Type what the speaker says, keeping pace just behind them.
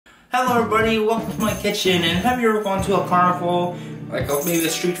Hello everybody, welcome to my kitchen. And have you ever gone to a carnival, like maybe a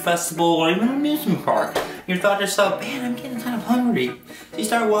street festival or even an amusement park? You thought to yourself, man, I'm getting kind of hungry. So you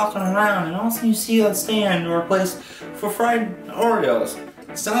start walking around and all of a sudden you see a stand or a place for fried Oreos.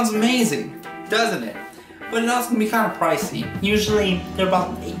 Sounds amazing, doesn't it? But it also can be kind of pricey. Usually they're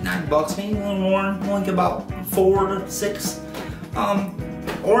about $8-9, maybe a little more. You only get about 4 to 6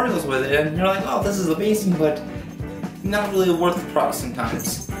 Oreos with it, and you're like, oh, this is amazing, but not really worth the price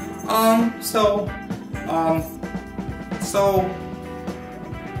sometimes.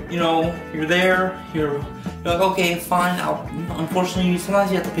 You know, you're there, you're like, okay, fine, unfortunately,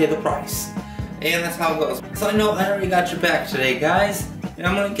 sometimes you have to pay the price. And that's how it goes. So I know I already got your back today, guys. And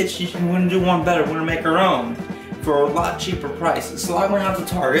I'm gonna get you, we're gonna do one better, we're gonna make our own for a lot cheaper prices. So I went out to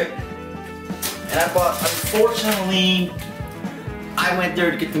Target, and I bought, unfortunately, I went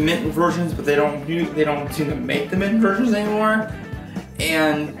there to get the mint versions, but they don't seem to make the mint versions anymore.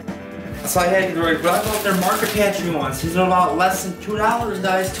 And so I had to get the right, but I bought their Market Pantry ones. These are about less than $2,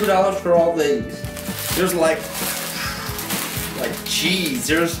 guys. $2 for all these. There's like cheese.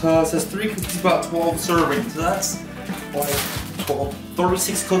 There's it says 3 cookies, about 12 servings. So that's like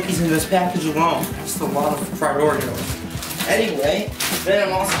 36 cookies in this package alone. That's a lot of fried Oreos. Anyway, then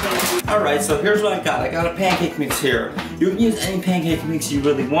I'm also going to. Alright, so here's what I got. I got a pancake mix here. You can use any pancake mix you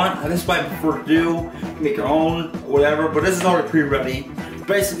really want. This is what I prefer to do. Make your own, whatever. But this is already pre-ready.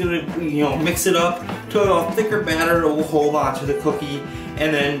 Basically, you know, mix it up to a thicker batter that will hold on to the cookie,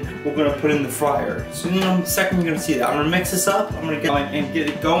 and then we're gonna put it in the fryer. So in a second you're gonna see that. I'm gonna mix this up. I'm gonna get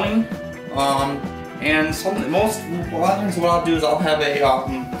it going. And a lot of times what I'll do is I'll have a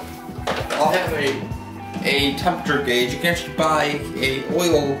temperature gauge. You can actually buy a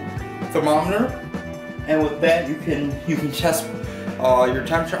oil thermometer, and with that you can test your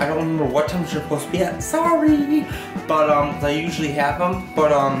temperature. I don't remember what temperature you're supposed to be at. Sorry, but I usually have them.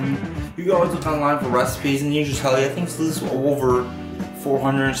 But you can always look online for recipes, and they usually tell you. I think this is over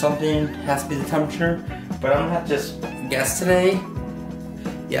 400 or something has to be the temperature. But I'm gonna have to just guess today.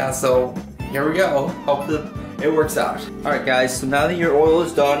 Yeah, so here we go. Hope that it works out. All right, guys. So now that your oil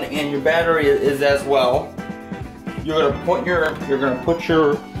is done and your batter is as well, you're gonna put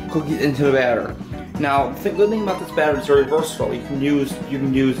your cookies into the batter. Now, the good thing about this batter is very versatile. You can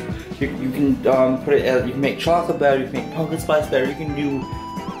put it as, you can make chocolate batter, you can make pumpkin spice batter, you can do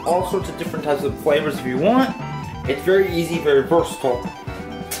all sorts of different types of flavors if you want. It's very easy, very versatile.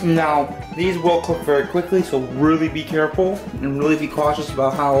 Now, these will cook very quickly, so really be careful and really be cautious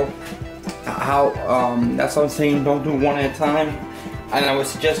about that's what I'm saying, don't do one at a time. And I would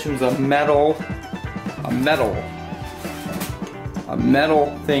suggest use a metal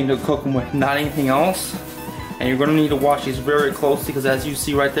thing to cook them with, not anything else. And you're gonna need to watch these very closely, because as you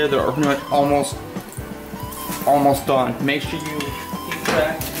see right there, they're almost done. Make sure you keep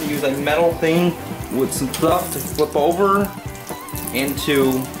track to use a metal thing with some stuff to flip over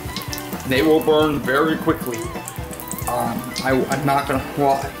into. They will burn very quickly. I'm not gonna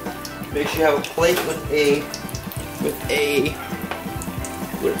lie. Make sure you have a plate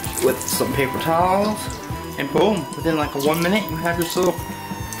with some paper towels. And boom, within like 1 minute, you have yourself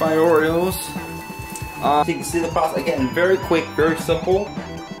fried Oreos. So you can see the process, again, very quick, very simple.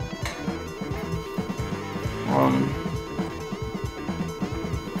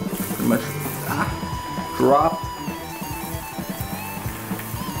 Pretty much drop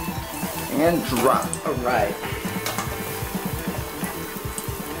and drop. All right.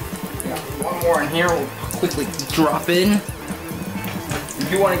 Yeah, one more in here. We'll quickly drop in. If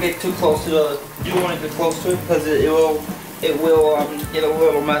you want to get too close to it because it will get a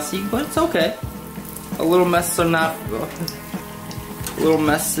little messy, but it's okay. A little mess is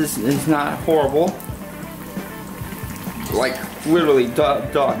not horrible. Like literally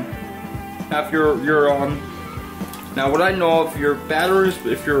done. Now if now what I know, if your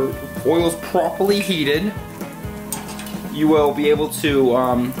oil is properly heated, you will be able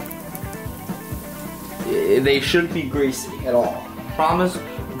to they shouldn't be greasy at all. Promise.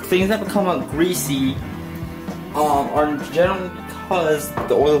 Things that become greasy are generally because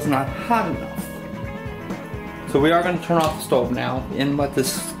the oil is not hot enough. So we are going to turn off the stove now and let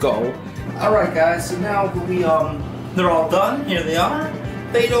this go. Alright guys, so now they're all done. Here they are.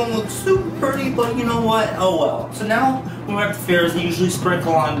 They don't look super pretty, but you know what? Oh well. So now when we're at the fairs, they usually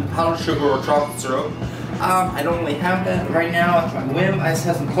sprinkle on powdered sugar or chocolate syrup. I don't really have that right now at my whim. I just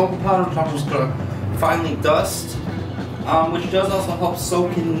have some cocoa powder, which I'm just going to finely dust. Which does also help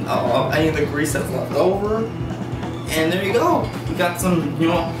soak in any of the grease that's left over. And there you go. We got some, you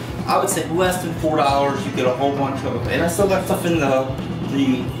know, I would say less than $4, you get a whole bunch of it. And I still got stuff in the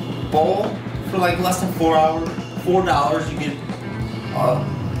bowl for like less than $4. You get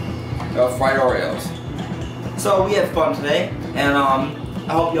fried Oreos. So we had fun today, and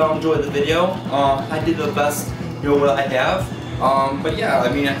I hope y'all enjoyed the video. I did the best, what I have. But yeah,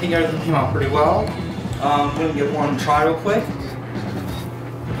 I mean, I think everything came out pretty well. I'm gonna give one a try real quick.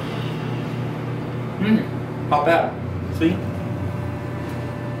 Not bad. See?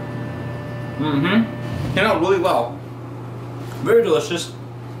 Came out really well. Very delicious.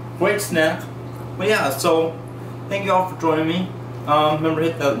 Great snack. But yeah, so thank you all for joining me. Remember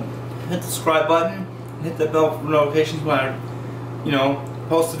hit the subscribe button, hit the bell for notifications when I,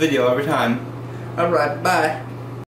 post a video every time. Alright, bye.